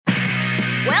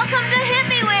Welcome to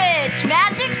Hippie Witch,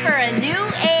 Magic for a New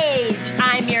Age.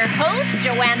 I'm your host,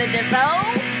 Joanna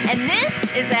DeVoe, and this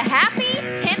is a happy,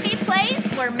 hippie place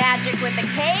where magic with a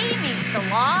K meets the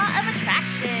law of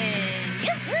attraction.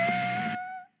 Yoo-hoo!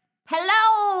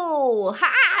 Hello!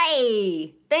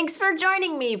 Hi! Thanks for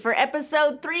joining me for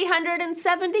episode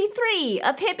 373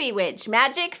 of Hippie Witch,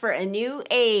 Magic for a New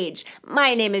Age.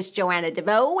 My name is Joanna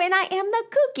DeVoe, and I am the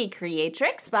kooky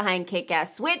creatrix behind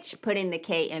Kick-Ass Witch, putting the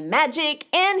K in Magic,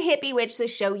 and Hippie Witch, the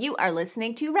show you are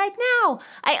listening to right now.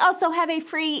 I also have a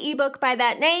free ebook by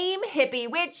that name,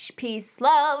 Hippie Witch, Peace,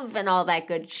 Love, and all that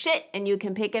good shit, and you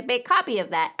can pick up a copy of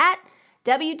that at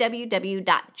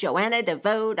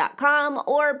www.joannadevoe.com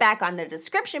or back on the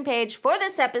description page for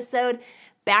this episode,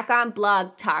 back on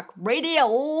Blog Talk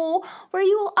Radio, where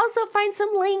you will also find some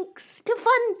links to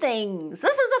fun things.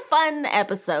 This is a fun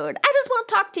episode. I just want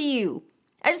to talk to you.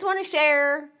 I just want to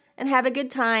share and have a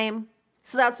good time.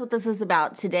 So that's what this is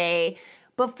about today.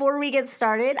 Before we get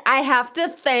started, I have to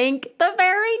thank the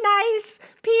very nice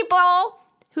people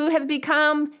who have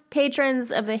become patrons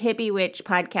of the Hippie Witch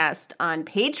podcast on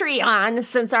Patreon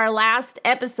since our last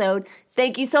episode.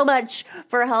 Thank you so much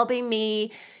for helping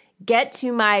me get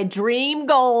to my dream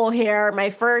goal here. My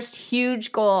first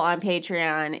huge goal on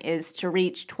Patreon is to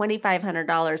reach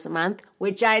 $2,500 a month,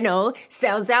 which I know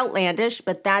sounds outlandish,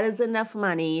 but that is enough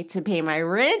money to pay my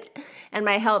rent and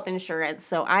my health insurance.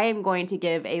 So I am going to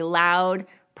give a loud,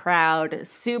 proud,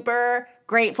 super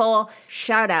grateful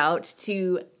shout out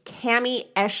to Cami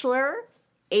Eschler,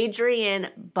 Adrian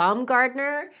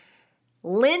Baumgardner,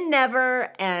 Lynn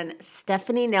Never, and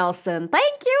Stephanie Nelson.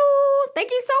 Thank you.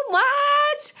 Thank you so much.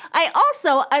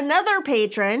 Another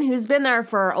patron who's been there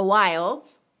for a while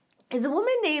is a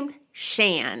woman named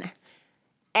Shan.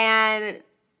 And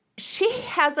she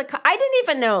has I didn't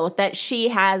even know that she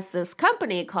has this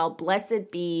company called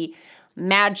Blessed Be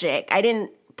Magick. I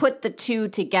didn't put the two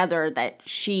together that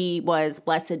she was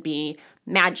Blessed Be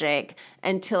Magick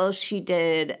until she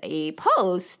did a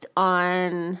post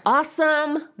on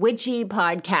Awesome Witchy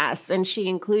Podcasts, and she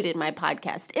included my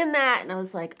podcast in that, and I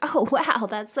was like, oh wow,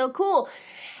 that's so cool.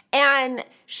 And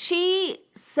she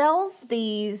sells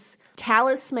these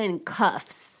talisman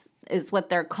cuffs is what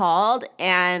they're called,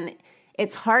 and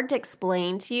it's hard to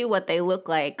explain to you what they look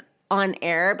like on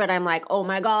air, but I'm like, oh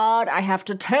my God, I have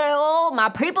to tell my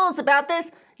peoples about this,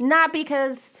 not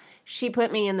because she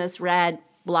put me in this rad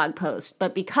blog post,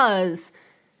 but because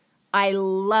I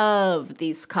love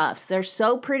these cuffs. They're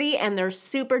so pretty and they're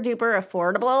super duper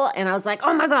affordable. And I was like,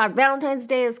 oh my God, Valentine's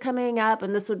Day is coming up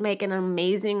and this would make an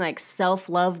amazing like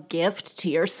self-love gift to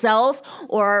yourself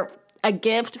or a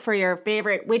gift for your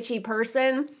favorite witchy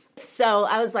person. So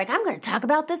I was like, I'm going to talk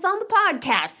about this on the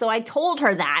podcast. So I told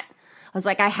her that. I was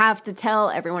like, I have to tell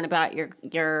everyone about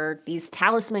these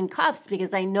talisman cuffs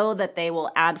because I know that they will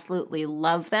absolutely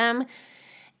love them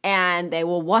and they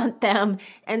will want them.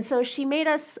 And so she made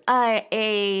us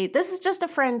this is just a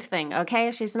friend thing, okay?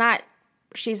 She's not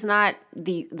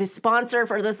the sponsor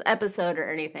for this episode or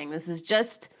anything. This is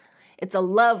just, it's a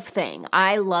love thing.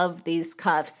 I love these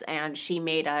cuffs, and she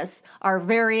made us our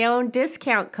very own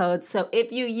discount code. So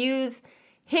if you use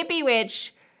Hippie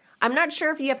Witch, I'm not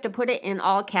sure if you have to put it in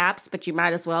all caps, but you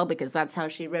might as well because that's how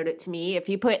she wrote it to me. If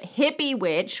you put Hippie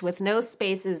Witch with no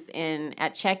spaces in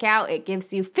at checkout, it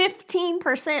gives you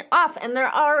 15% off, and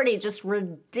they're already just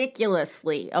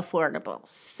ridiculously affordable.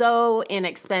 So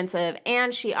inexpensive,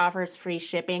 and she offers free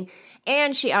shipping,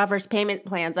 and she offers payment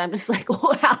plans. I'm just like,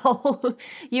 wow,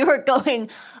 you are going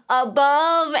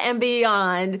above and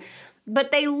beyond.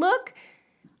 But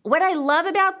what I love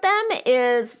about them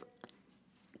is,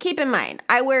 keep in mind,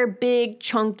 I wear big,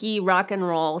 chunky, rock and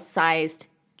roll sized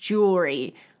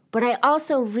jewelry, but I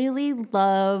also really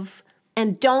love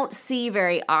and don't see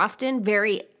very often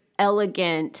very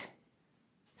elegant,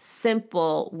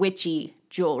 simple, witchy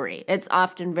jewelry. It's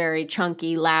often very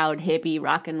chunky, loud, hippie,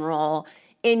 rock and roll,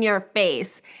 in your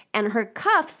face. And her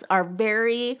cuffs are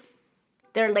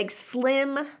they're like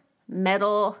slim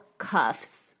metal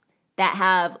cuffs that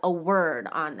have a word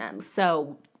on them.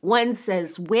 So one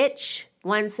says witch,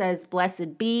 one says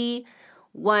blessed be,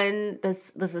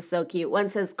 this is so cute. One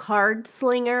says card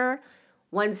slinger,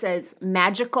 one says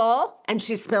magical, and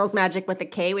she spells magic with a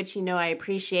K, which you know I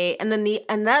appreciate. And then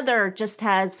another just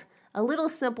has a little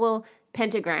simple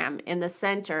pentagram in the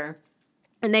center.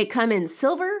 And they come in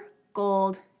silver,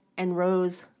 gold, and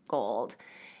rose gold.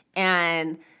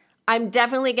 And I'm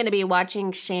definitely going to be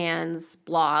watching Shan's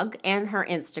blog and her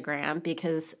Instagram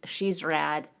because she's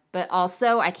rad. But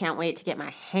also, I can't wait to get my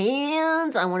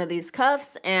hands on one of these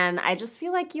cuffs, and I just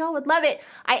feel like y'all would love it.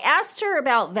 I asked her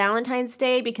about Valentine's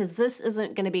Day because this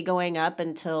isn't going to be going up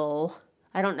until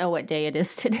I don't know what day it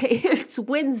is today. It's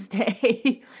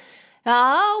Wednesday.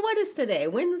 Oh, what is today?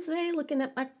 Wednesday, looking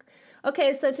at my...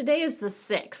 Okay, so today is the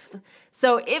 6th.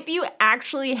 So if you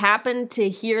actually happen to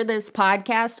hear this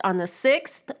podcast on the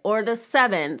 6th or the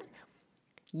 7th,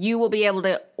 you will be able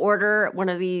to order one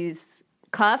of these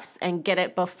cuffs and get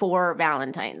it before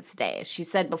Valentine's Day. She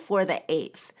said before the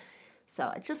 8th. So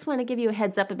I just want to give you a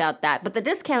heads up about that. But the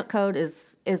discount code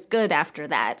is good after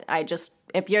that.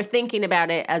 If you're thinking about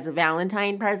it as a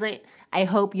Valentine present, I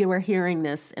hope you are hearing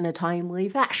this in a timely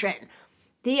fashion.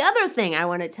 The other thing I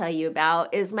want to tell you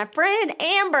about is my friend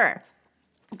Amber.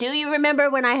 Do you remember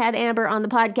when I had Amber on the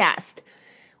podcast?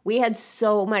 We had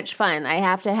so much fun. I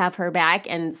have to have her back.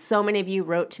 And so many of you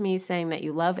wrote to me saying that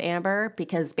you love Amber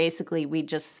because basically we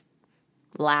just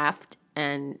laughed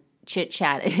and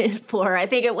chit-chatted for, I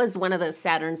think it was one of the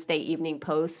Saturn State Evening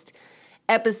Post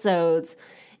episodes.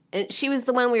 And she was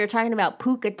the one we were talking about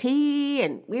puka tea,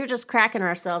 and we were just cracking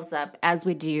ourselves up as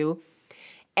we do.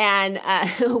 And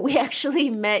we actually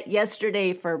met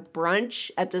yesterday for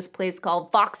brunch at this place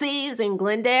called Foxy's in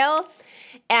Glendale,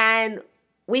 and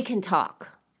we can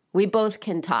talk. We both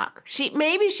can talk.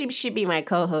 Maybe she should be my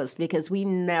co-host because we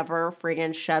never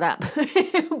friggin' shut up.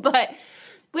 But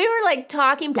we were like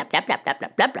talking blah, blah, blah, blah, blah,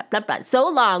 blah, blah, blah, blah, so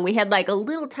long. We had like a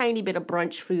little tiny bit of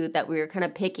brunch food that we were kind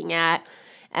of picking at.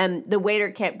 And the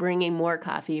waiter kept bringing more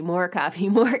coffee, more coffee,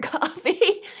 more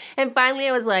coffee. And finally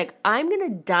I was like, I'm going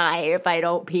to die if I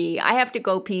don't pee. I have to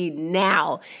go pee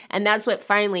now. And that's what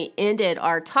finally ended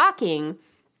our talking.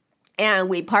 And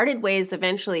we parted ways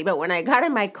eventually. But when I got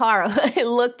in my car, I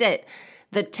looked at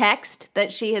the text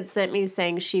that she had sent me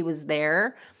saying she was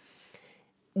there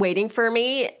waiting for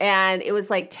me. And it was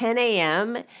like 10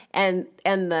 a.m. And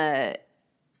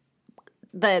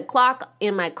the clock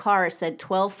in my car said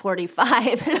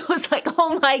 12:45. And I was like,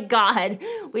 oh my God.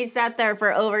 We sat there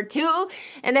for over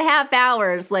 2.5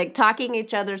 hours, like talking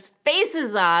each other's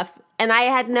faces off. And I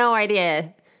had no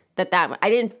idea I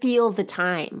didn't feel the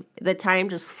time. The time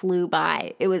just flew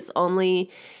by. It was only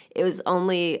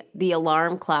the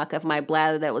alarm clock of my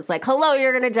bladder that was like, hello,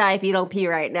 you're going to die if you don't pee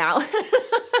right now.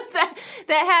 that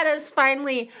had us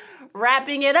finally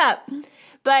wrapping it up.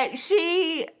 But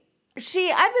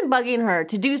I've been bugging her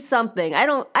to do something. I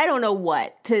don't know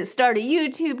what, to start a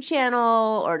YouTube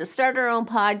channel or to start her own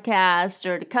podcast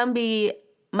or to come be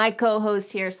my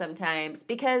co-host here sometimes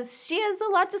because she has a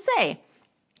lot to say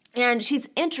and she's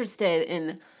interested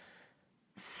in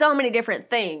so many different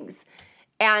things.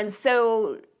 And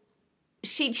so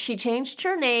she changed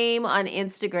her name on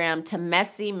Instagram to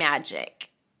Messy Magick,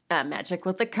 Magic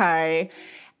with a K,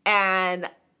 and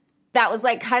that was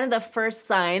like kind of the first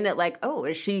sign that like, oh,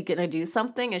 is she going to do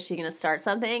something? Is she going to start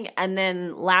something? And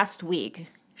then last week,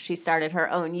 she started her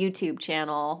own YouTube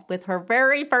channel with her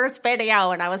very first video.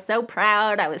 And I was so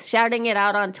proud. I was shouting it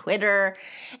out on Twitter.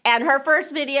 And her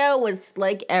first video was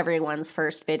like everyone's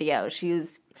first video. She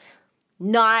was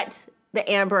not the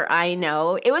Amber I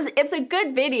know. It's a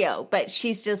good video, but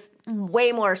she's just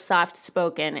way more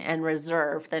soft-spoken and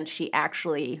reserved than she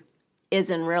actually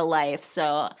is in real life.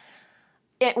 So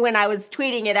when I was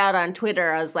tweeting it out on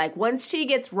Twitter, I was like, once she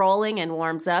gets rolling and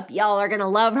warms up, y'all are going to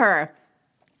love her.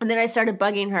 And then I started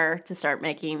bugging her to start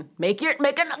make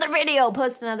another video,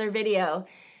 post another video.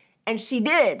 And she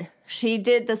did. She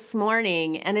did this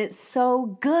morning, and it's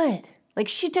so good. Like,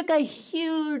 she took a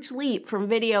huge leap from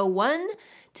video 1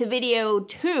 to video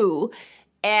 2.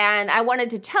 And I wanted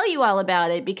to tell you all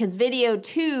about it because video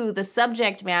 2, the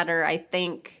subject matter, I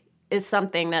think, is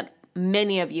something that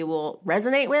many of you will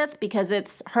resonate with because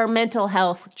it's her mental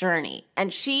health journey.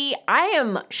 And I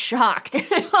am shocked. She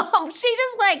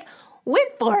just like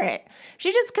went for it.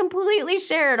 She just completely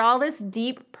shared all this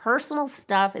deep personal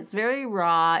stuff. It's very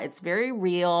raw. It's very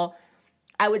real.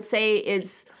 I would say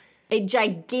it's a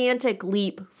gigantic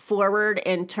leap forward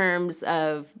in terms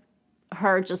of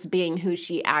her just being who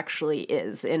she actually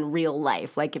is in real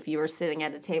life. Like if you were sitting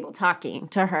at a table talking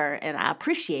to her, and I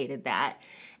appreciated that.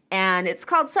 And it's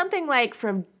called something like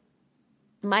From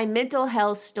My Mental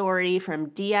Health Story from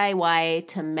DIY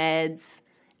to Meds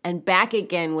and Back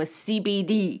Again with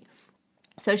CBD.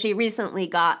 So she recently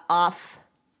got off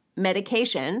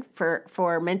medication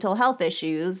for mental health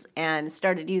issues and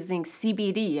started using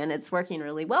CBD, and it's working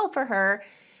really well for her.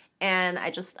 And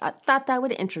I thought that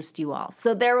would interest you all.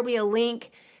 So there will be a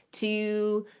link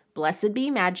to Blessed Be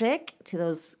Magick, to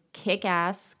those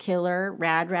kick-ass, killer,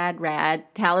 rad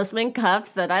talisman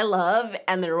cuffs that I love.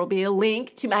 And there will be a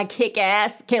link to my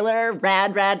kick-ass, killer,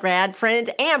 rad friend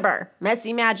Amber,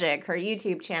 Messy Magick, her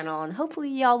YouTube channel. And hopefully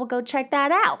y'all will go check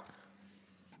that out.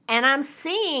 And I'm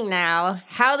seeing now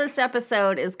how this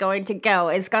episode is going to go.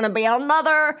 It's going to be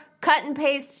another cut and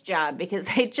paste job because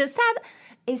I just had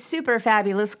a super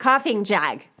fabulous coughing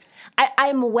jag.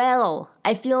 I'm well.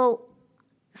 I feel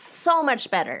so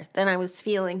much better than I was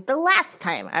feeling the last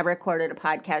time I recorded a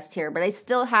podcast here, but I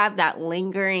still have that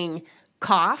lingering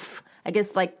cough. I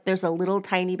guess like there's a little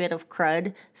tiny bit of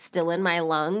crud still in my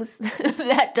lungs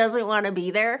that doesn't want to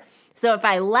be there. So if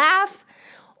I laugh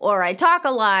or I talk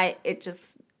a lot, it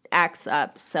just acts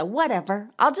up. So whatever.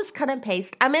 I'll just cut and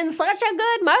paste. I'm in such a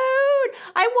good mood.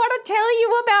 I want to tell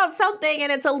you about something, and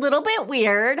it's a little bit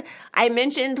weird. I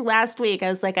mentioned last week, I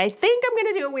was like, I think I'm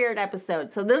going to do a weird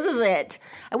episode. So this is it.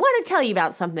 I want to tell you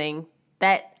about something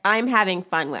that I'm having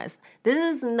fun with. This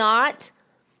is not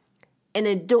an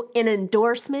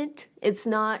endorsement. It's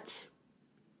not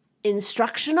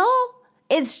instructional.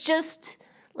 It's just,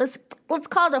 let's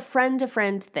call it a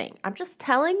friend-to-friend thing. I'm just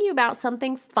telling you about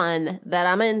something fun that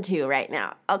I'm into right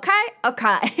now. Okay?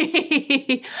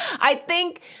 I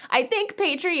think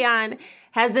Patreon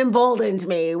has emboldened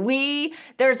me.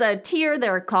 There's a tier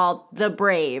there called The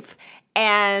Brave,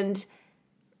 and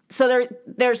so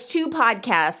there's 2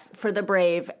 podcasts for The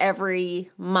Brave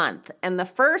every month. And the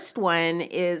first one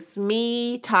is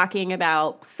me talking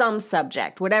about some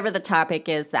subject, whatever the topic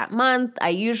is that month. I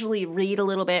usually read a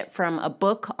little bit from a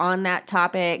book on that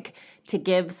topic to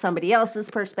give somebody else's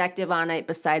perspective on it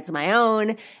besides my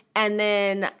own. And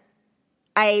then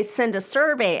I send a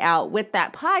survey out with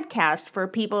that podcast for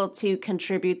people to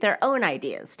contribute their own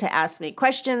ideas, to ask me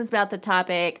questions about the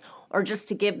topic, or just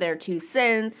to give their 2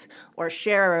 cents or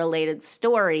share a related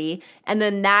story. And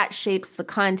then that shapes the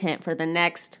content for the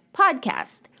next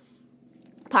podcast.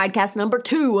 Podcast number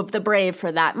 2 of The Brave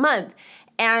for that month.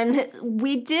 And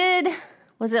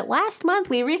was it last month?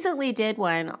 We recently did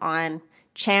one on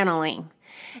channeling.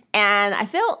 And I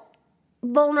felt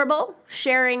vulnerable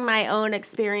sharing my own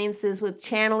experiences with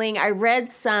channeling. I read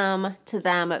some to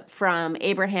them from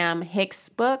Abraham Hicks'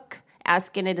 book,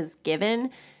 Asking It Is Given,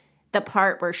 the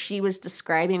part where she was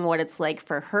describing what it's like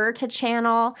for her to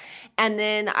channel. And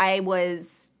then I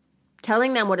was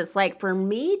telling them what it's like for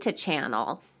me to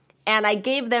channel. And I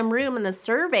gave them room in the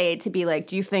survey to be like,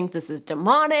 do you think this is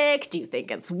demonic? Do you think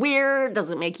it's weird?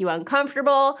 Does it make you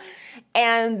uncomfortable?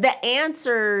 And the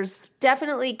answers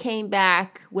definitely came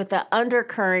back with an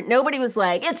undercurrent. Nobody was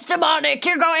like, it's demonic,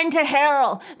 you're going to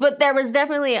hell. But there was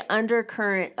definitely an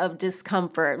undercurrent of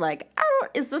discomfort. Like,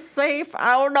 is this safe?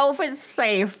 I don't know if it's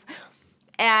safe.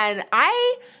 And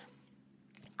I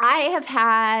have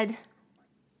had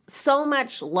so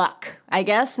much luck, I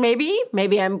guess. Maybe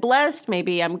I'm blessed.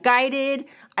 Maybe I'm guided.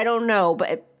 I don't know.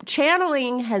 But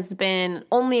channeling has been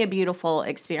only a beautiful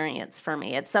experience for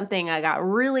me. It's something I got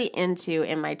really into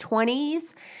in my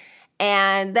 20s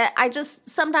and that I just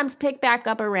sometimes pick back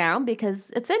up around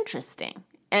because it's interesting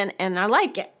and I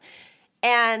like it.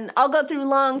 And I'll go through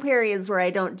long periods where I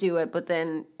don't do it, but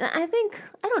then I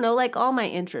don't know, like all my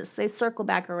interests, they circle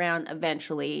back around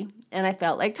eventually. And I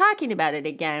felt like talking about it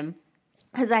again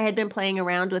because I had been playing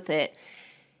around with it.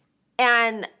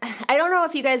 And I don't know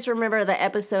if you guys remember the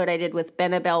episode I did with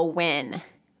Benabelle Wynn,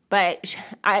 but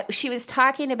she was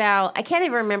talking about, I can't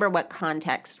even remember what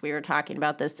context we were talking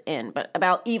about this in, but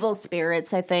about evil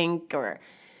spirits, I think, or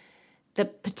the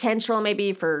potential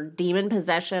maybe for demon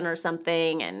possession or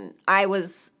something. And I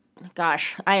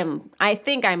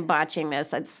think I'm botching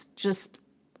this. It's just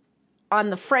on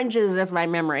the fringes of my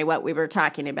memory what we were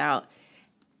talking about.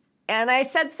 And I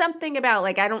said something about,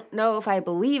 like, I don't know if I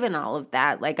believe in all of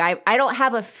that. Like, I don't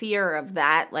have a fear of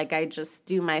that. Like, I just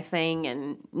do my thing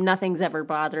and nothing's ever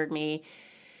bothered me.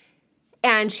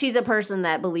 And she's a person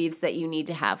that believes that you need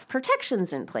to have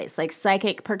protections in place, like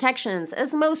psychic protections,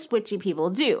 as most witchy people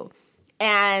do.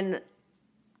 And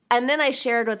then I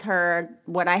shared with her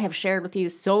what I have shared with you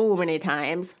so many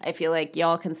times. I feel like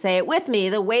y'all can say it with me.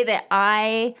 The way that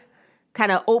I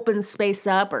kind of open space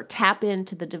up or tap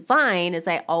into the divine is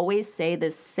I always say the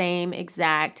same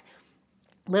exact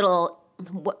little,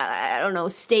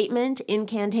 statement,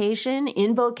 incantation,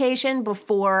 invocation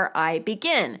before I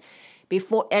begin.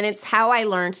 And it's how I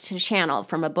learned to channel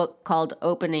from a book called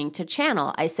Opening to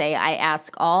Channel. I say, I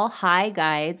ask all high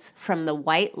guides from the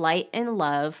white light and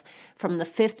love, from the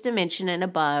 5th dimension and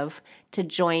above, to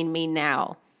join me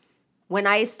now. When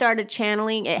I started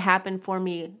channeling, it happened for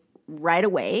me right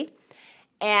away.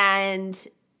 And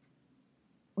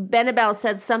Benabelle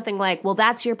said something like, well,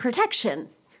 that's your protection.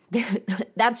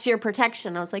 That's your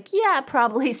protection. I was like, yeah,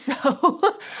 probably so.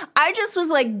 I just was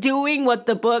like doing what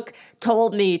the book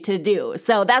told me to do.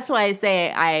 So that's why I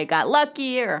say I got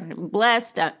lucky or I'm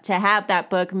blessed to have that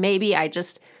book. Maybe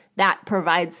that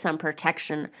provides some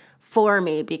protection for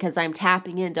me because I'm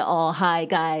tapping into all high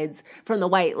guides from the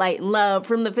white light and love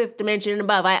from the fifth dimension and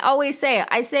above. I always say it.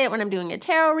 I say it when I'm doing a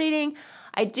tarot reading.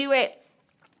 I do it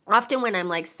often when I'm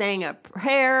like saying a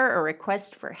prayer or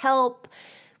request for help.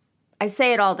 I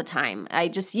say it all the time. I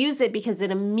just use it because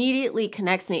it immediately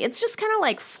connects me. It's just kind of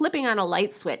like flipping on a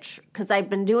light switch because I've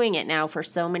been doing it now for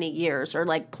so many years, or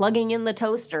like plugging in the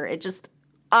toaster. It just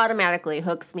automatically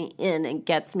hooks me in and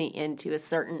gets me into a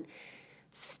certain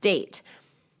state.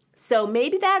 So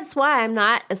maybe that's why I'm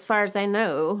not, as far as I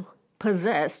know,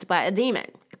 possessed by a demon.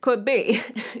 It could be.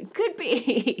 It could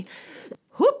be.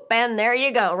 Whoop, and there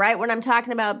you go. Right when I'm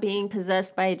talking about being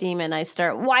possessed by a demon, I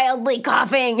start wildly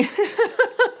coughing.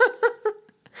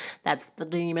 That's the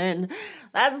demon.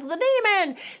 That's the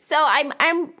demon. So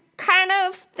I'm kind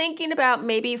of thinking about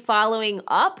maybe following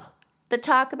up the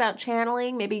talk about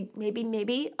channeling.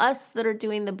 Maybe us that are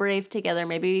doing the Brave together,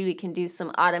 maybe we can do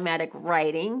some automatic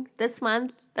writing this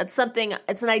month. That's something,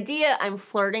 it's an idea I'm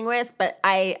flirting with, but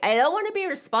I don't want to be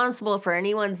responsible for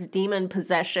anyone's demon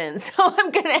possession, so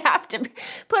I'm going to have to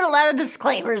put a lot of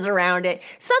disclaimers around it.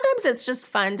 Sometimes it's just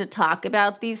fun to talk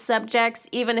about these subjects,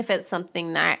 even if it's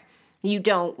something that you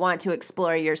don't want to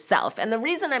explore yourself. And the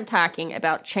reason I'm talking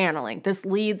about channeling, this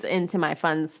leads into my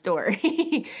fun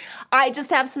story. I just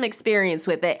have some experience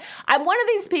with it. I'm one of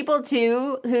these people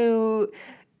too who,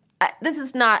 this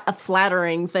is not a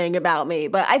flattering thing about me,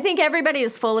 but I think everybody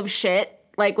is full of shit.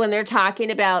 Like when they're talking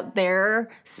about their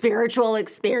spiritual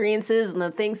experiences and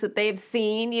the things that they've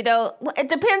seen, you know, it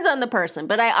depends on the person,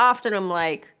 but I often am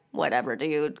like, whatever,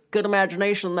 dude, good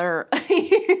imagination there.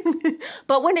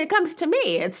 But when it comes to me,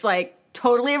 it's like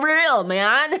totally real,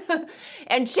 man.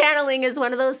 And channeling is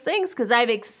one of those things because I've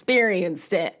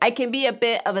experienced it. I can be a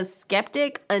bit of a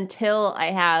skeptic until I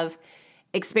have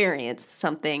experienced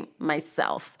something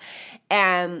myself.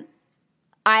 And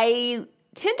I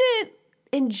tend to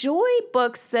enjoy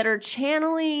books that are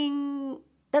channeling.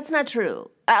 That's not true.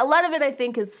 A lot of it, I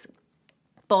think, is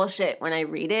bullshit when I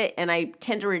read it, and I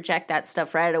tend to reject that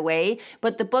stuff right away.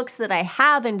 But the books that I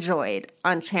have enjoyed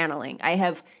on channeling, I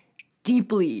have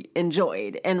deeply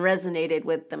enjoyed and resonated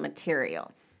with the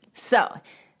material. So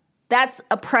that's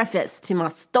a preface to my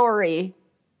story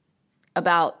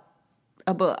about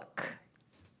a book.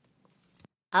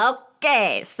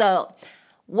 Okay, so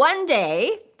one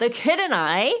day, the kid and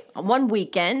I, one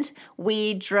weekend,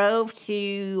 we drove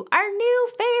to our new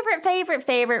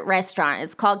favorite restaurant.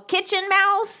 It's called Kitchen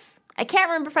Mouse. I can't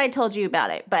remember if I told you about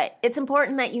it, but it's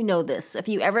important that you know this if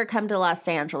you ever come to Los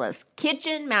Angeles.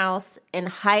 Kitchen Mouse in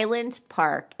Highland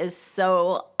Park is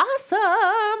so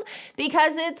awesome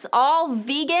because it's all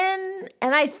vegan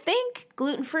and I think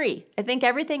gluten-free. I think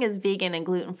everything is vegan and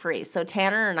gluten-free. So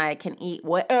Tanner and I can eat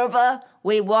whatever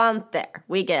we want there.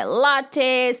 We get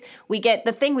lattes. We get,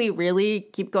 the thing we really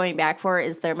keep going back for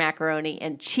is their macaroni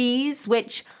and cheese,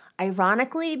 which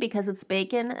ironically, because it's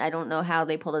bacon, I don't know how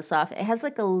they pull this off. It has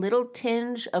like a little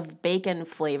tinge of bacon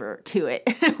flavor to it,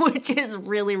 which is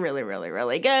really, really, really,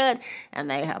 really good. And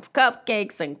they have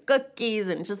cupcakes and cookies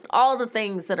and just all the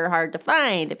things that are hard to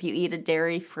find if you eat a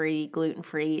dairy-free,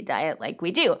 gluten-free diet like we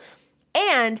do.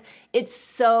 And it's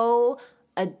so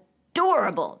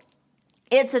adorable.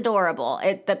 It's adorable.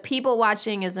 The people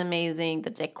watching is amazing. The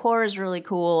decor is really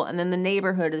cool. And then the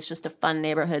neighborhood is just a fun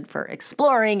neighborhood for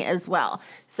exploring as well.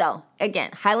 So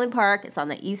again, Highland Park, it's on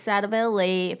the east side of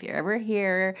LA. If you're ever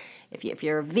here, if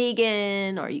you're a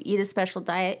vegan or you eat a special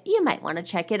diet, you might want to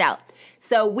check it out.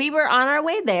 So we were on our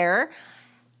way there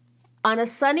on a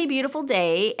sunny, beautiful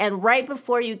day. And right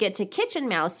before you get to Kitchen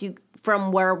Mouse,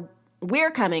 from where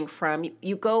we're coming from,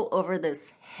 you go over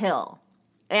this hill.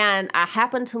 And I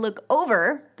happened to look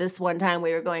over this one time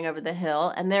we were going over the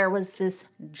hill, and there was this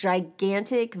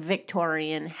gigantic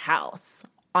Victorian house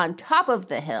on top of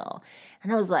the hill.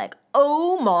 And I was like,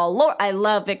 oh my Lord. I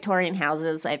love Victorian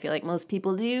houses. I feel like most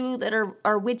people do that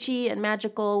are witchy and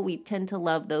magical. We tend to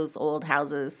love those old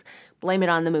houses. Blame it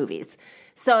on the movies.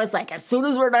 So it's like, as soon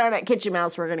as we're done at Kitchen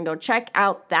Mouse, we're going to go check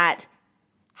out that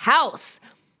house.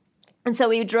 And so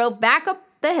we drove back up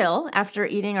the hill after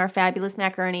eating our fabulous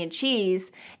macaroni and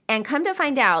cheese, and come to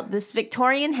find out this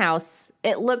Victorian house,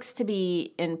 it looks to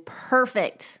be in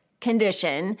perfect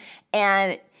condition,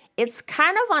 and it's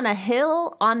kind of on a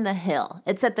hill on the hill.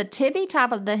 It's at the tippy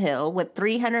top of the hill with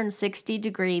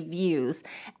 360-degree views,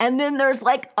 and then there's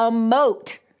like a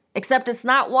moat, except it's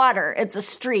not water, it's a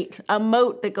street, a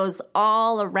moat that goes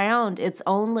all around its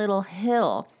own little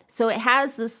hill. So it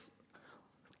has this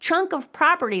chunk of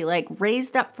property like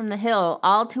raised up from the hill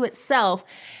all to itself,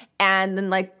 and then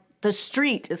like the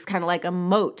street is kind of like a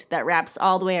moat that wraps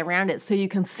all the way around it so you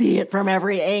can see it from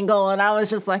every angle. And I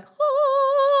was just like,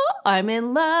 oh, I'm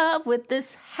in love with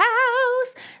this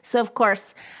house. So, of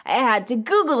course, I had to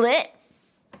Google it.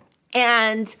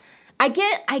 And I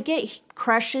get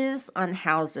crushes on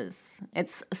houses.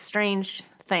 It's a strange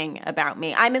thing about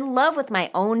me. I'm in love with my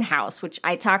own house, which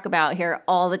I talk about here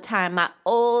all the time. My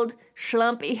old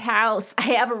schlumpy house.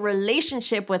 I have a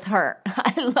relationship with her.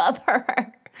 I love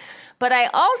her. But I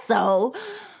also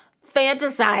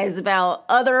fantasize about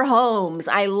other homes.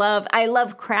 I love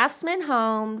Craftsman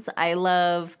homes. I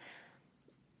love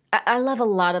a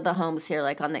lot of the homes here,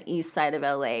 like on the east side of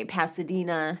LA.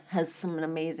 Pasadena has some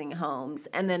amazing homes.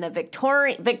 And then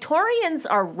Victorians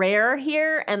are rare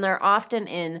here, and they're often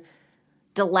in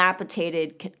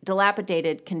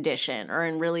dilapidated condition or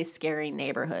in really scary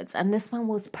neighborhoods. And this one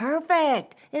was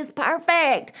perfect. It's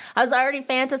perfect. I was already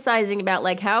fantasizing about,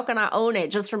 like, how can I own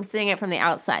it just from seeing it from the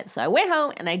outside. So I went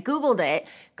home and I Googled it.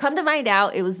 Come to find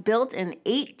out, it was built in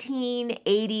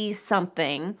 1880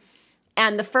 something.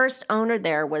 And the first owner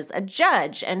there was a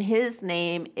judge, and his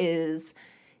name is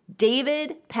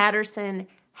David Patterson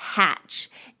Hatch.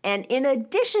 And in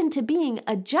addition to being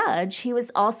a judge, he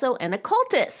was also an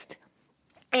occultist.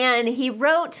 And he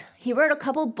wrote a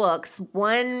couple books.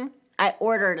 One I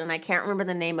ordered, and I can't remember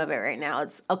the name of it right now.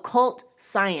 It's Occult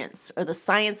Science, or the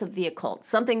Science of the Occult,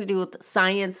 something to do with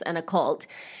science and occult.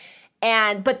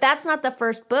 But that's not the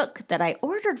first book that I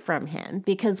ordered from him,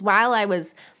 because while I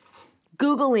was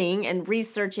Googling and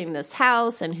researching this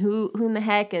house and who in the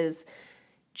heck is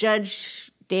Judge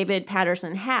David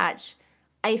Patterson Hatch,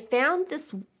 I found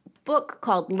this book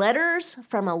called Letters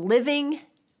from a Living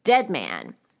Dead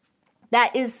Man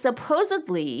that is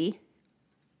supposedly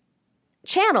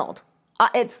channeled.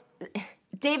 It's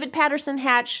David Patterson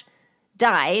Hatch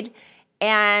died,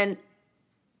 and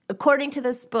according to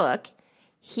this book,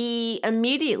 he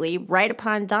immediately, right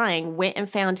upon dying, went and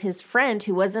found his friend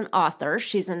who was an author.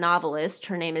 She's a novelist.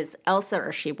 Her name is Elsa,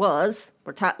 or she was.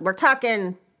 We're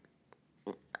talking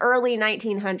early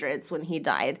 1900s when he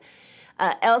died.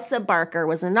 Elsa Barker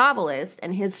was a novelist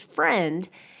and his friend,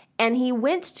 and he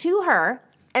went to her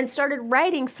and started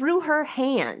writing through her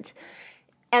hand.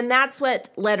 And that's what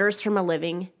Letters from a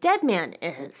Living Dead Man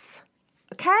is.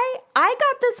 Okay? I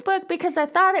got this book because I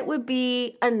thought it would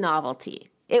be a novelty.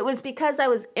 It was because I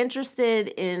was interested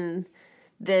in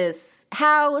this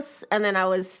house, and then I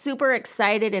was super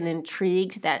excited and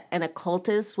intrigued that an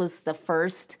occultist was the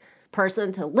first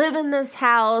person to live in this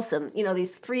house, and, you know,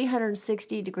 these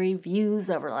 360-degree views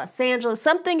over Los Angeles.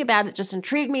 Something about it just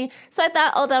intrigued me. So I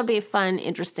thought, oh, that'll be a fun,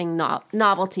 interesting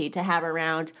novelty to have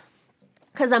around,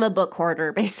 because I'm a book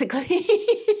hoarder, basically.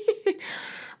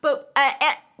 But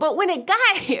when it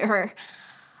got here,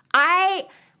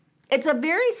 it's a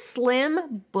very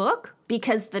slim book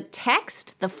because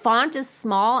the font is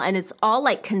small, and it's all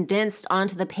like condensed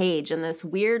onto the page in this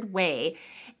weird way.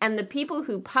 And the people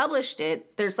who published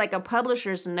it, there's like a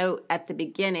publisher's note at the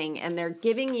beginning, and they're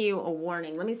giving you a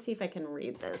warning. Let me see if I can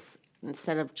read this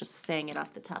instead of just saying it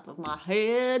off the top of my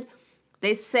head.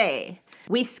 They say,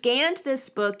 "We scanned this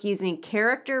book using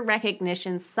character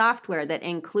recognition software that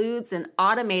includes an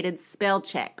automated spell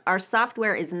check. Our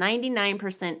software is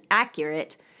 99%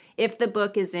 accurate if the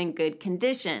book is in good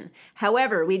condition.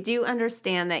 However, we do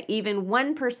understand that even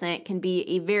 1% can be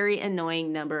a very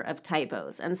annoying number of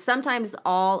typos, and sometimes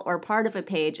all or part of a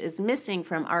page is missing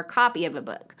from our copy of a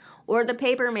book, or the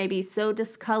paper may be so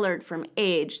discolored from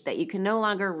age that you can no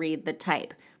longer read the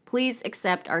type. Please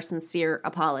accept our sincere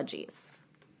apologies."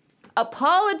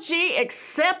 Apology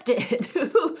accepted.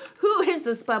 Who is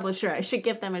this publisher? I should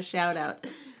give them a shout out.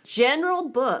 General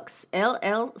Books,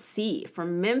 LLC,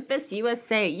 from Memphis,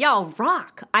 USA. Y'all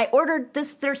rock. I ordered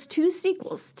this. There's 2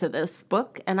 sequels to this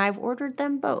book, and I've ordered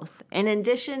them both. In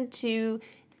addition to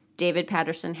David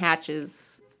Patterson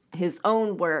Hatch's his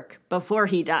own work before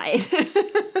he died.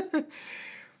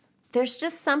 There's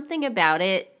just something about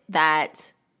it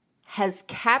that has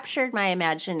captured my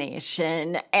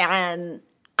imagination, and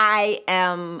I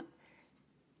am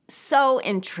so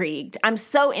intrigued. I'm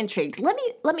so intrigued.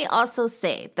 Let me also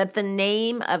say that the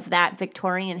name of that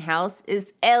Victorian house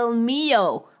is El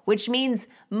Mio, which means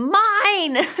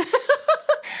mine.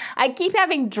 I keep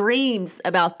having dreams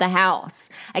about the house.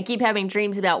 I keep having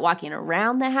dreams about walking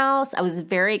around the house. I was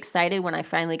very excited when I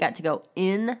finally got to go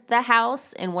in the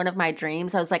house in one of my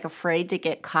dreams. I was like afraid to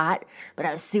get caught, but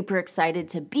I was super excited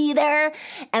to be there.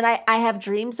 And I have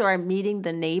dreams where I'm meeting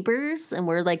the neighbors and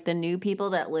we're like the new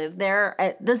people that live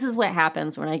there. This is what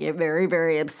happens when I get very,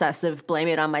 very obsessive. Blame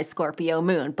it on my Scorpio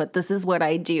moon, but this is what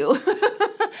I do.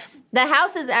 The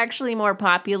house is actually more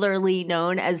popularly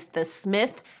known as the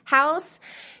Smith House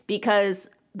because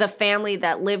the family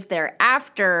that lived there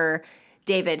after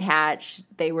David Hatch,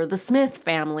 they were the Smith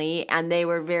family, and they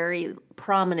were very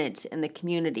prominent in the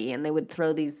community, and they would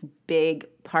throw these big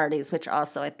parties, which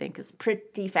also I think is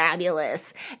pretty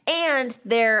fabulous. And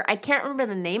I can't remember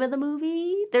the name of the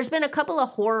movie. There's been a couple of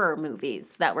horror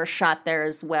movies that were shot there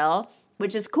as well,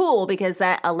 which is cool because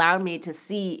that allowed me to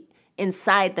see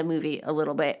inside the movie a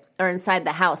little bit, or inside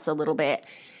the house a little bit,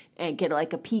 and get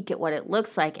like a peek at what it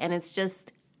looks like. And it's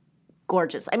just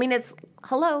gorgeous. I mean, it's,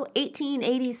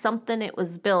 1880 something it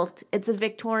was built. It's a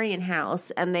Victorian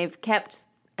house, and they've kept,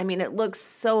 it looks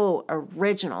so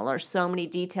original. There's so many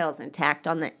details intact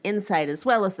on the inside as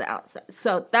well as the outside.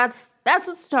 So that's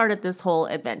what started this whole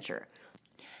adventure.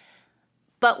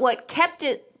 But what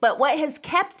has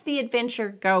kept the adventure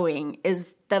going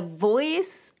is the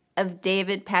voice of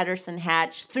David Patterson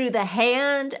Hatch through the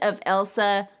hand of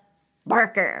Elsa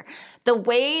Barker. The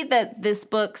way that this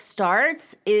book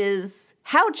starts is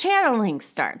how channeling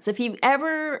starts. If you've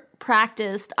ever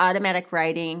practiced automatic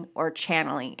writing or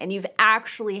channeling and you've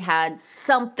actually had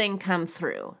something come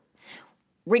through,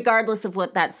 regardless of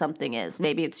what that something is,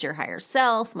 maybe it's your higher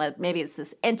self, maybe it's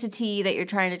this entity that you're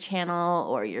trying to channel,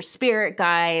 or your spirit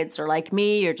guides, or like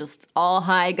me, you're just all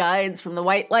high guides from the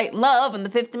white light and love and the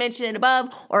fifth dimension and above,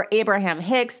 or Abraham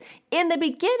Hicks. In the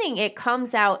beginning, it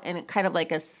comes out in kind of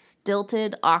like a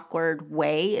stilted, awkward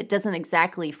way. It doesn't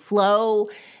exactly flow,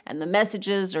 and the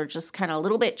messages are just kind of a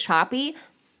little bit choppy,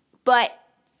 but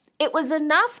it was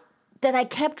enough that I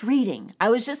kept reading. I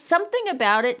was just something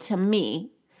about it to me,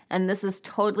 and this is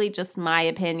totally just my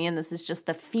opinion, this is just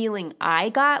the feeling I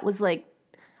got, was like,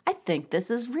 I think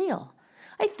this is real.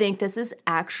 I think this is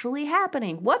actually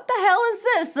happening. What the hell is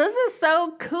this? This is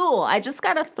so cool. I just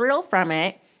got a thrill from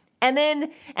it. And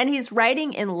he's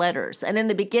writing in letters. And in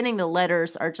the beginning, the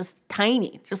letters are just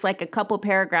tiny, just like a couple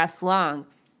paragraphs long.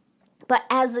 But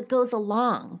as it goes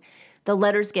along, the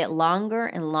letters get longer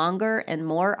and longer and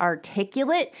more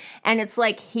articulate. And it's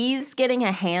like he's getting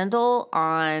a handle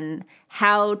on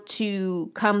how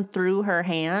to come through her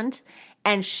hand.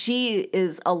 And she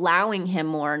is allowing him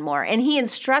more and more. And he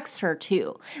instructs her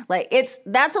too. Like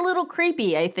that's a little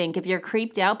creepy, I think, if you're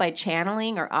creeped out by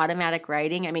channeling or automatic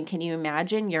writing. I mean, can you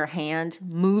imagine your hand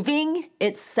moving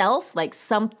itself, like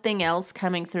something else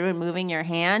coming through and moving your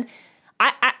hand?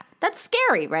 That's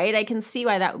scary, right? I can see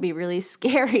why that would be really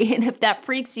scary. And if that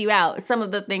freaks you out, some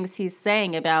of the things he's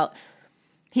saying about,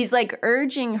 he's like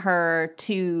urging her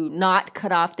to not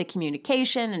cut off the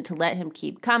communication and to let him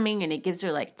keep coming. And he gives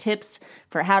her like tips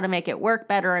for how to make it work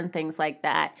better and things like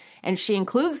that. And she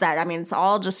includes that. I mean, it's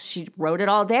all just, she wrote it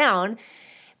all down.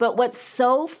 But what's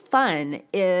so fun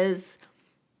is,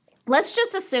 let's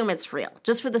just assume it's real,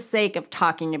 just for the sake of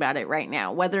talking about it right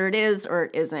now, whether it is or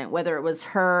it isn't, whether it was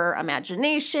her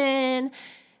imagination,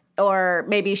 or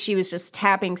maybe she was just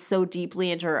tapping so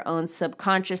deeply into her own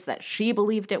subconscious that she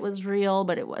believed it was real,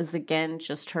 but it was, again,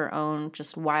 just her own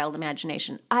just wild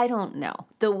imagination. I don't know.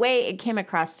 The way it came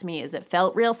across to me is it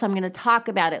felt real, so I'm going to talk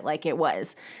about it like it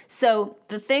was. So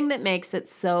the thing that makes it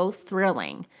so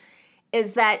thrilling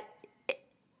is that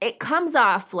it comes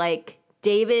off like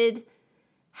David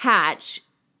Hatch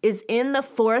is in the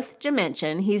fourth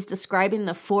dimension. He's describing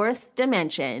the fourth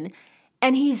dimension,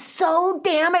 and he's so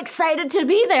damn excited to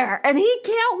be there. And he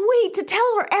can't wait to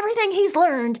tell her everything he's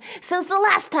learned since the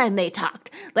last time they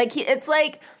talked. Like, it's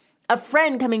like a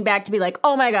friend coming back to be like,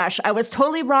 oh my gosh, I was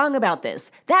totally wrong about this.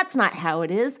 That's not how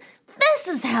it is. This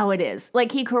is how it is.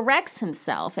 Like, he corrects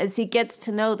himself as he gets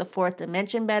to know the fourth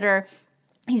dimension better.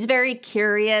 He's very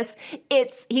curious.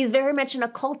 He's very much an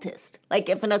occultist. Like,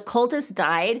 if an occultist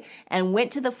died and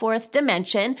went to the fourth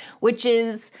dimension, which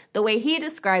is the way he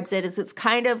describes it, is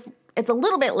it's a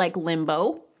little bit like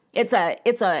limbo. It's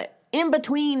a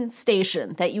in-between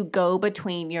station that you go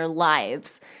between your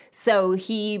lives. So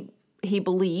he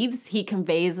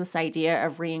conveys this idea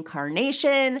of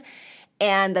reincarnation,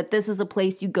 and that this is a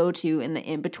place you go to in the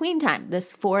in-between time,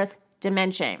 this fourth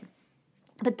dimension.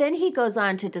 But then he goes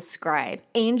on to describe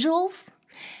angels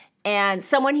and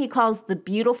someone he calls the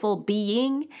beautiful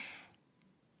being.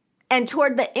 And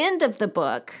toward the end of the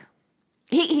book,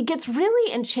 he gets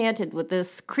really enchanted with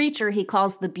this creature he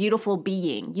calls the beautiful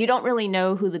being. You don't really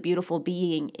know who the beautiful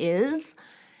being is,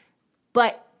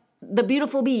 but the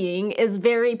beautiful being is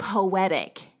very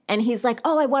poetic. And he's like,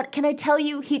 can I tell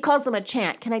you? He calls them a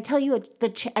chant. Can I tell you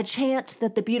a chant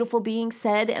that the beautiful being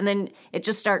said? And then it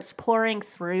just starts pouring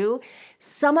through.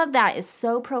 Some of that is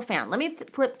so profound. Let me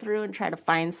flip through and try to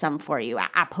find some for you.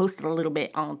 I posted a little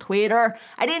bit on Twitter.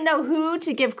 I didn't know who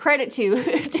to give credit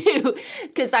to,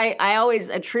 because I always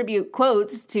attribute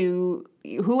quotes to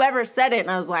whoever said it.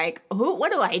 And I was like,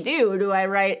 what do I do? Do I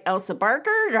write Elsa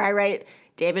Barker? Do I write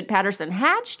David Patterson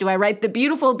Hatch? Do I write the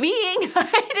beautiful being?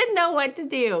 I didn't know what to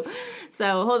do.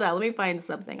 So hold on, let me find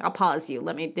something. I'll pause you.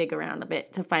 Let me dig around a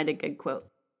bit to find a good quote.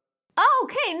 Oh,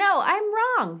 okay, no, I'm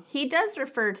wrong. He does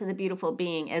refer to the beautiful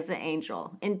being as an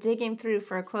angel. In digging through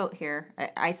for a quote here,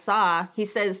 he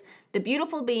says, the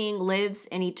beautiful being lives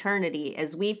in eternity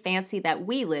as we fancy that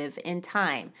we live in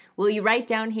time. Will you write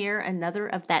down here another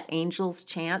of that angel's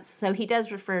chants? So he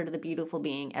does refer to the beautiful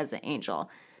being as an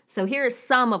angel. So here is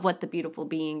some of what the beautiful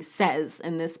being says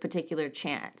in this particular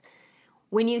chant.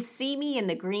 When you see me in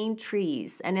the green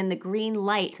trees and in the green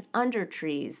light under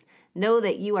trees, know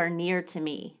that you are near to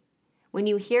me. When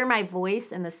you hear my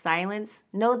voice in the silence,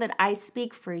 know that I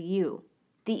speak for you.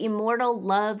 The immortal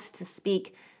loves to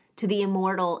speak to the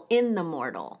immortal in the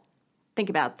mortal. Think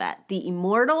about that. The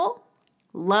immortal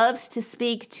loves to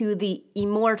speak to the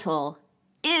immortal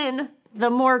in the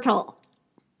mortal.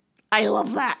 I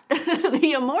love that.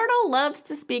 The immortal loves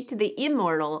to speak to the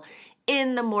immortal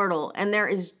in the mortal, and there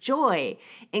is joy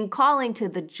in calling to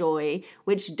the joy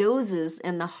which dozes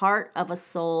in the heart of a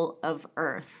soul of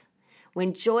earth.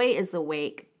 When joy is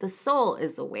awake, the soul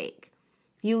is awake.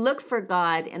 You look for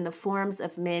God in the forms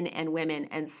of men and women,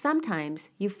 and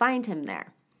sometimes you find him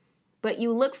there. But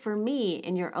you look for me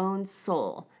in your own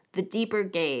soul, the deeper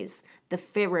gaze, the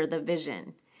fairer the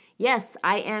vision. Yes,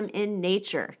 I am in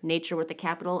nature, nature with a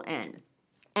capital N,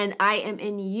 and I am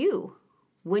in you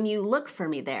when you look for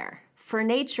me there. For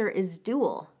nature is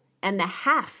dual, and the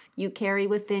half you carry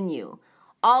within you.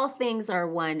 All things are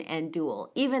one and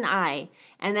dual, even I,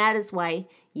 and that is why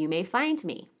you may find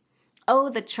me.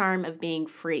 Oh, the charm of being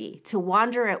free, to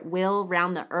wander at will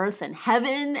round the earth and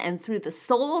heaven and through the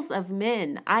souls of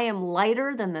men. I am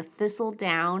lighter than the thistle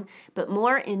down, but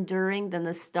more enduring than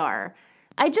the star.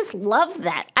 I just love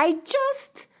that. I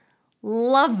just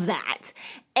love that.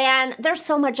 And there's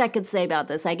so much I could say about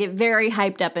this. I get very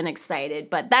hyped up and excited,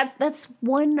 but that's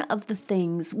one of the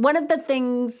things. One of the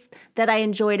things that I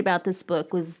enjoyed about this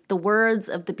book was the words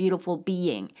of the beautiful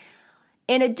being.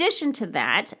 In addition to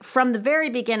that, from the very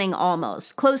beginning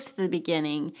almost, close to the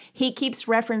beginning, he keeps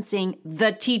referencing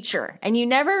the teacher. And you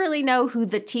never really know who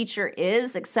the teacher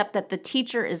is, except that the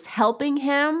teacher is helping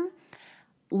him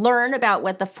learn about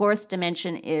what the fourth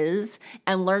dimension is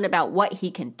and learn about what he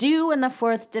can do in the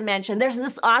fourth dimension. There's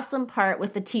this awesome part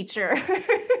with the teacher.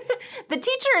 The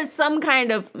teacher is some kind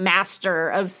of master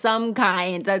of some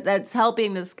kind that's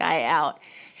helping this guy out.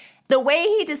 The way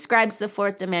he describes the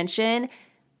fourth dimension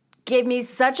gave me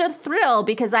such a thrill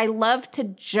because I love to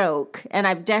joke, and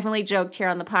I've definitely joked here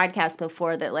on the podcast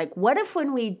before that, like, what if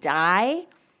when we die,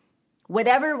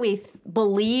 whatever we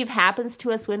believe happens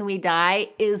to us when we die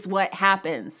is what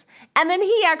happens? And then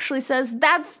he actually says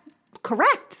that's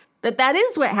correct, that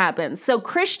is what happens. So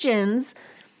Christians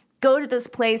go to this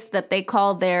place that they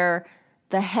call the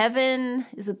heaven,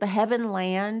 is it the heaven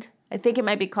land? I think it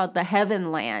might be called the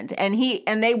heaven land.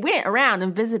 And they went around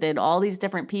and visited all these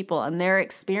different people and their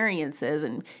experiences.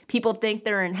 And people think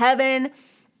they're in heaven.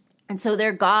 And so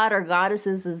their god or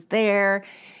goddesses is there.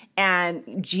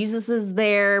 And Jesus is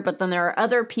there. But then there are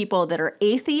other people that are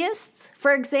atheists,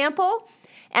 for example.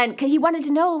 And he wanted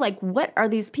to know, like, what are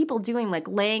these people doing? Like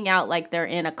laying out like they're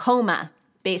in a coma,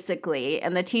 basically.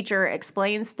 And the teacher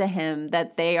explains to him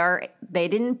that they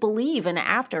didn't believe in an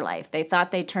afterlife. They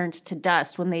thought they turned to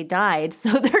dust when they died.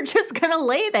 So they're just going to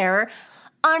lay there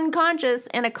unconscious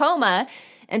in a coma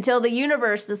until the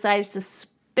universe decides to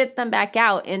spit them back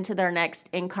out into their next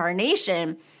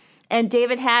incarnation. And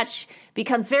David Hatch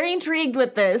becomes very intrigued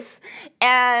with this,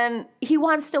 and he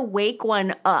wants to wake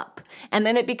one up. And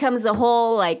then it becomes a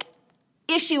whole, like,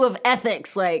 issue of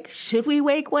ethics, like, should we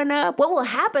wake one up? What will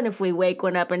happen if we wake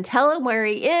one up and tell him where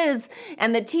he is?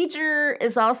 And the teacher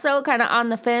is also kind of on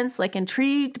the fence, like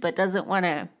intrigued, but doesn't want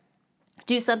to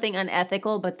do something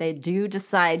unethical, but they do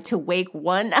decide to wake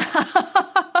one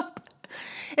up.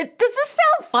 Does this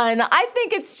sound fun? I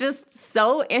think it's just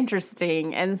so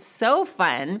interesting and so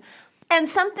fun. And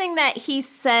something that he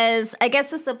says, I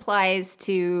guess this applies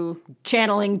to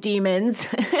channeling demons.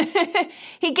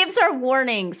 He gives her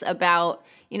warnings about,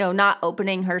 not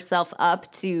opening herself up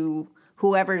to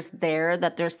whoever's there,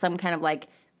 that there's some kind of like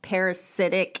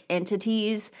parasitic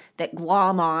entities that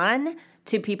glom on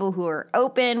to people who are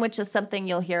open, which is something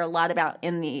you'll hear a lot about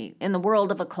in the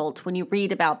world of occult when you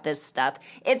read about this stuff.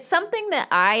 It's something that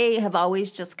I have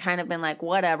always just kind of been like,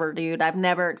 whatever, dude. I've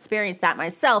never experienced that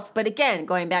myself. But again,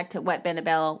 going back to what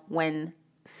Benabel when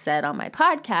said on my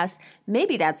podcast,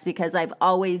 maybe that's because I've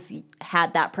always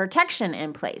had that protection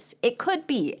in place. It could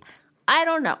be. I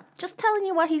don't know. Just telling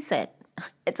you what he said.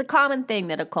 It's a common thing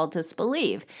that occultists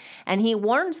believe. And he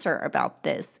warns her about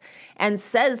this and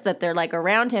says that they're like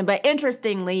around him. But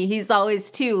interestingly, he's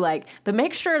always too like, but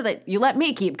make sure that you let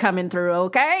me keep coming through,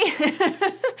 okay?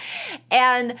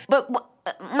 But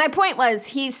my point was,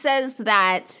 he says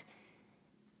that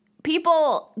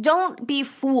people don't be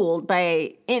fooled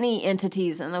by any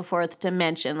entities in the fourth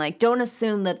dimension. Like, don't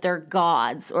assume that they're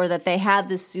gods or that they have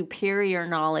this superior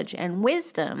knowledge and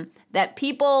wisdom, that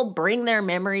people bring their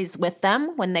memories with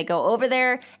them when they go over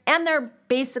there. And they're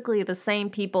basically the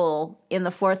same people in the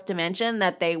fourth dimension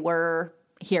that they were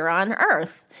here on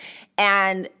Earth.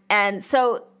 And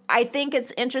so I think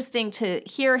it's interesting to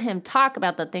hear him talk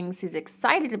about the things he's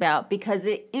excited about, because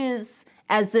it is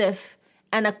as if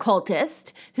an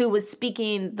occultist who was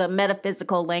speaking the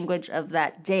metaphysical language of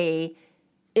that day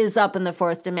is up in the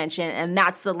fourth dimension, and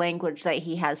that's the language that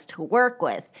he has to work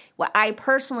with. What I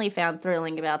personally found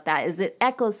thrilling about that is it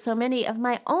echoes so many of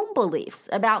my own beliefs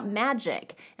about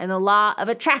magic and the law of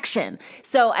attraction.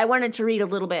 So I wanted to read a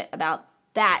little bit about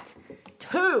that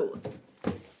too.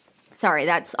 Sorry,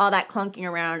 that's all that clunking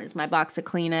around is my box of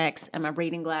Kleenex and my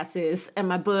reading glasses and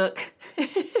my book.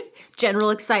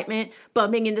 General excitement,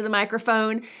 bumping into the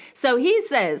microphone. So he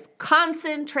says,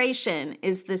 concentration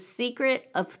is the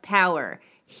secret of power,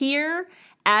 here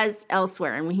as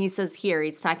elsewhere. And when he says here,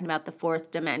 he's talking about the fourth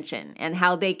dimension and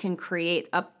how they can create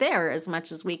up there as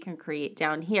much as we can create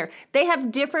down here. They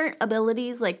have different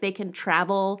abilities, like they can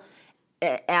travel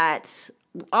at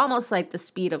almost like the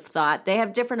speed of thought. They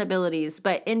have different abilities,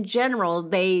 but in general,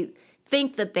 they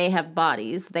think that they have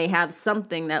bodies. They have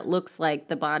something that looks like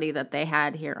the body that they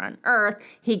had here on Earth.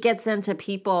 He gets into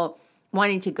people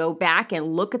wanting to go back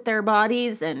and look at their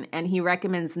bodies, and he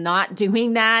recommends not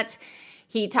doing that.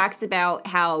 He talks about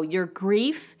how your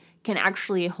grief can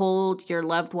actually hold your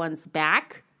loved ones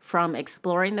back from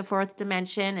exploring the fourth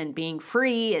dimension and being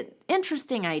free.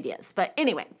 Interesting ideas. But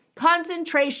anyway,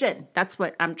 concentration. That's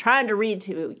what I'm trying to read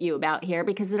to you about here,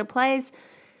 because it applies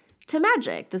to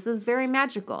magic. This is very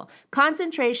magical.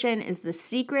 Concentration is the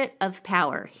secret of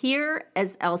power, here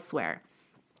as elsewhere.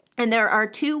 And there are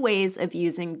two ways of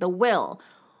using the will.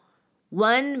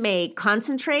 One may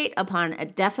concentrate upon a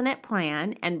definite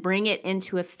plan and bring it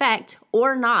into effect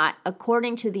or not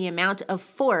according to the amount of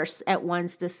force at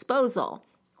one's disposal.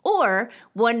 Or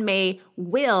one may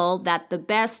will that the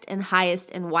best and highest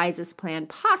and wisest plan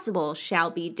possible shall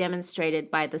be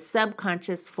demonstrated by the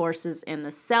subconscious forces in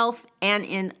the self and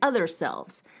in other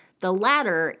selves. The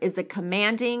latter is a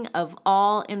commanding of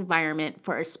all environment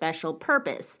for a special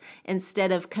purpose,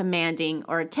 instead of commanding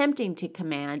or attempting to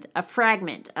command a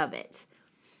fragment of it.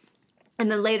 And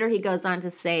then later he goes on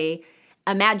to say,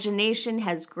 imagination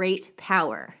has great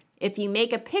power. If you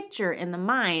make a picture in the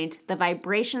mind, the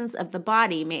vibrations of the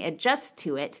body may adjust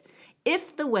to it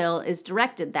if the will is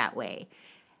directed that way,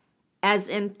 as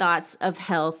in thoughts of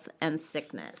health and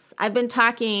sickness.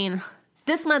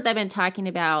 This month I've been talking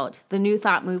about the New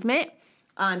Thought movement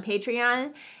on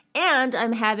Patreon, and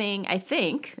I'm having, I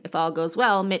think, if all goes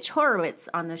well, Mitch Horowitz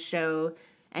on the show,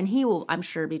 and he will, I'm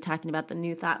sure, be talking about the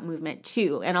New Thought movement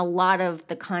too. And a lot of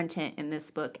the content in this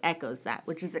book echoes that,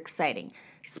 which is exciting.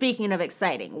 Speaking of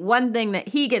exciting, one thing that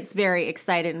he gets very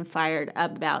excited and fired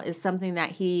up about is something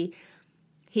that he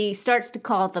starts to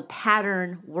call the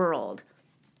pattern world.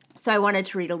 So I wanted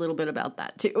to read a little bit about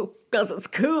that too, because it's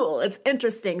cool. It's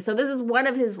interesting. So this is one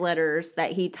of his letters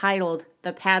that he titled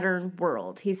The Pattern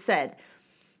World. He said,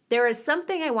 there is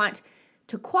something I want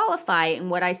to qualify in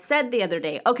what I said the other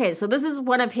day. Okay, so this is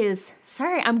one of his,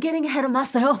 sorry, I'm getting ahead of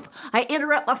myself. I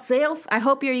interrupt myself. I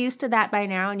hope you're used to that by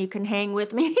now and you can hang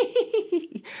with me.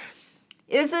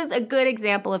 This is a good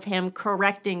example of him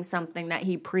correcting something that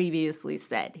he previously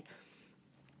said.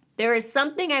 There is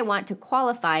something I want to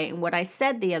qualify in what I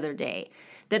said the other day,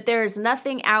 that there is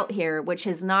nothing out here which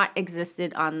has not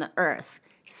existed on the earth.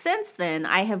 Since then,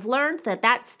 I have learned that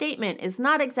that statement is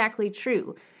not exactly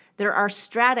true. There are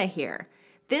strata here.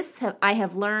 I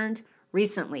have learned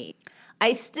recently.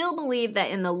 I still believe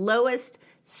that in the lowest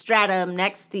stratum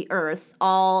next the earth,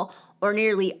 all or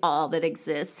nearly all that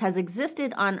exists has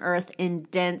existed on earth in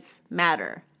dense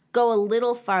matter. Go a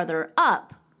little farther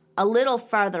up, a little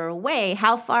farther away,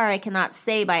 how far I cannot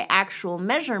say by actual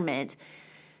measurement,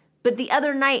 but the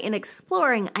other night in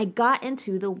exploring, I got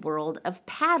into the world of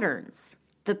patterns,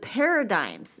 the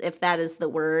paradigms, if that is the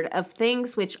word, of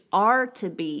things which are to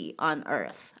be on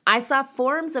earth. I saw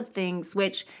forms of things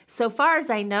which, so far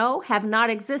as I know, have not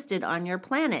existed on your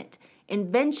planet.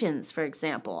 inventions, for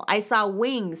example. I saw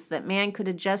wings that man could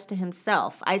adjust to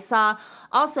himself. I saw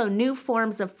also new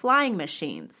forms of flying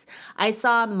machines. I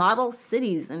saw model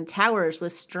cities and towers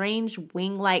with strange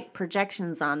wing-like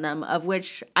projections on them, of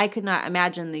which I could not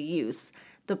imagine the use.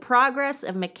 The progress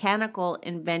of mechanical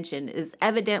invention is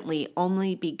evidently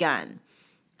only begun.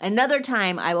 Another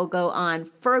time I will go on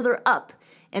further up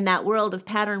in that world of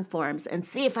pattern forms and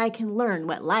see if I can learn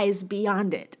what lies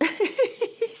beyond it.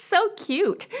 He's so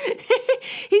cute.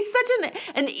 He's such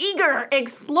an eager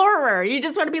explorer. You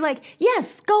just want to be like,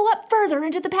 yes, go up further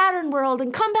into the pattern world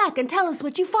and come back and tell us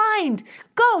what you find.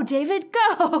 Go, David,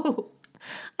 go.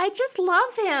 I just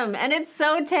love him. And it's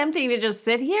so tempting to just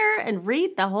sit here and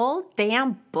read the whole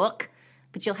damn book.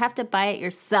 But you'll have to buy it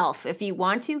yourself if you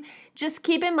want to. Just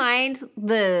keep in mind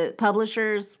the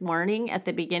publisher's warning at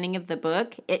the beginning of the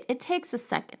book. It takes a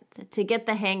second to get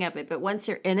the hang of it. But once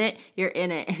you're in it, you're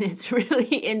in it. And it's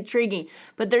really intriguing.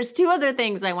 But there's two other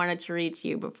things I wanted to read to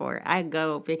you before I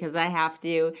go because I have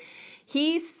to.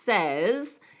 He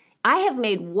says, I have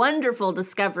made wonderful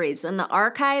discoveries in the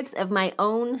archives of my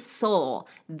own soul.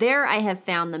 There I have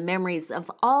found the memories of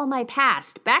all my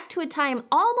past, back to a time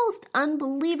almost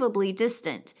unbelievably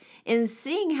distant. In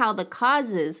seeing how the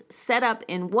causes set up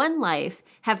in one life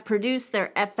have produced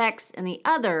their effects in the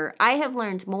other, I have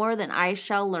learned more than I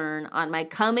shall learn on my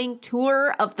coming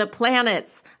tour of the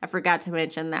planets. I forgot to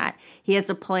mention that. He has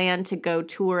a plan to go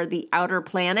tour the outer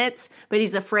planets, but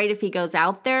he's afraid if he goes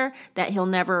out there that he'll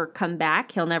never come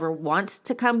back. He'll never want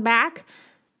to come back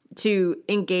to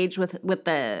engage with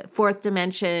the fourth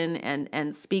dimension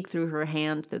and speak through her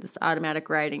hand through this automatic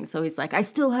writing. So he's like, I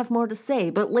still have more to say,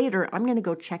 but later I'm going to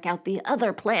go check out the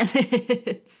other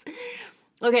planets.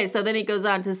 Okay, so then he goes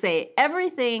on to say,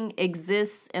 everything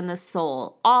exists in the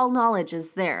soul. All knowledge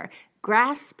is there.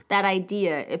 Grasp that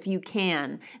idea if you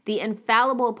can. The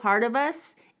infallible part of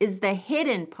us is the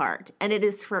hidden part, and it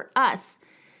is for us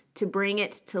to bring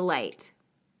it to light.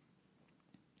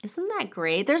 Isn't that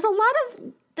great? There's a lot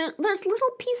of there's little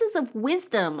pieces of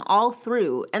wisdom all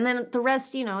through, and then the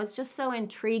rest, it's just so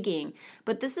intriguing.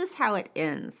 But this is how it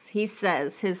ends. He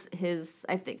says his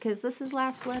I think, is this his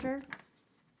last letter?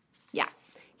 Yeah.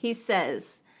 He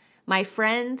says, my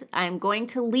friend, I'm going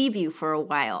to leave you for a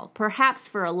while, perhaps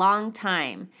for a long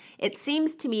time. It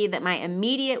seems to me that my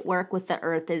immediate work with the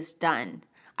earth is done.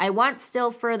 I want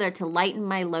still further to lighten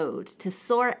my load, to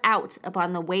soar out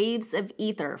upon the waves of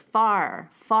ether far,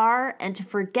 far, and to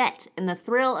forget in the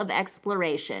thrill of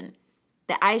exploration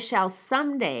that I shall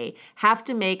someday have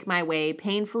to make my way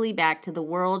painfully back to the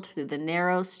world through the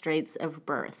narrow straits of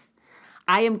birth.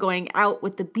 I am going out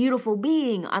with the beautiful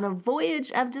being on a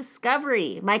voyage of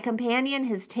discovery. My companion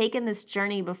has taken this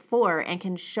journey before and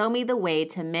can show me the way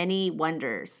to many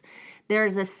wonders. There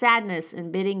is a sadness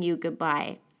in bidding you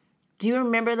goodbye. Do you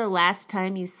remember the last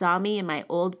time you saw me in my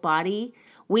old body?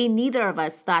 We neither of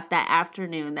us thought that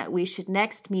afternoon that we should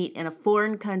next meet in a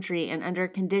foreign country and under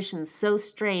conditions so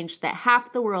strange that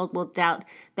half the world will doubt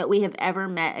that we have ever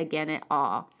met again at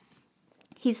all.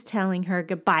 He's telling her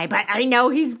goodbye, but I know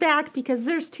he's back because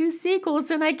there's 2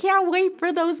 sequels and I can't wait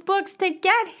for those books to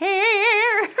get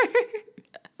here.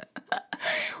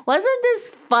 Wasn't this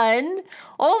fun?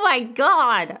 Oh my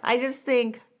God. I just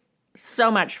think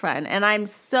so much fun. And I'm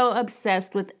so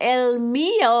obsessed with El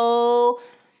Mio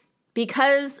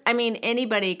because,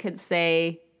 anybody could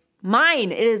say,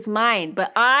 mine, it is mine.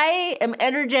 But I am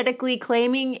energetically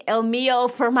claiming El Mio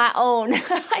for my own.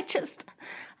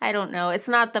 I don't know. It's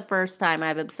not the first time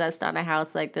I've obsessed on a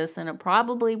house like this, and it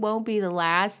probably won't be the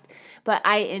last. But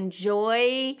I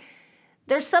enjoy,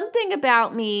 there's something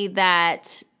about me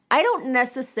that I don't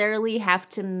necessarily have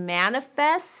to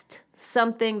manifest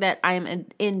something that I'm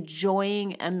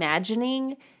enjoying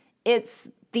imagining. It's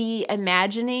the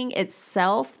imagining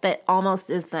itself that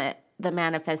almost is the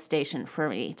manifestation for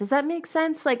me. Does that make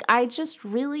sense? I just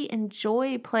really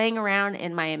enjoy playing around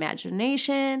in my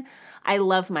imagination. I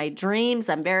love my dreams.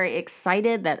 I'm very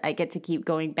excited that I get to keep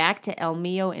going back to El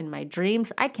Mio in my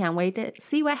dreams. I can't wait to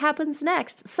see what happens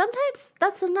next. Sometimes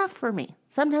that's enough for me.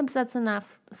 Sometimes that's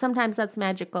enough. Sometimes that's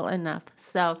magical enough.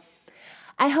 So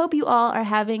I hope you all are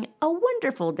having a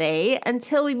wonderful day.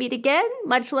 Until we meet again,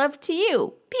 much love to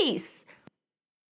you. Peace.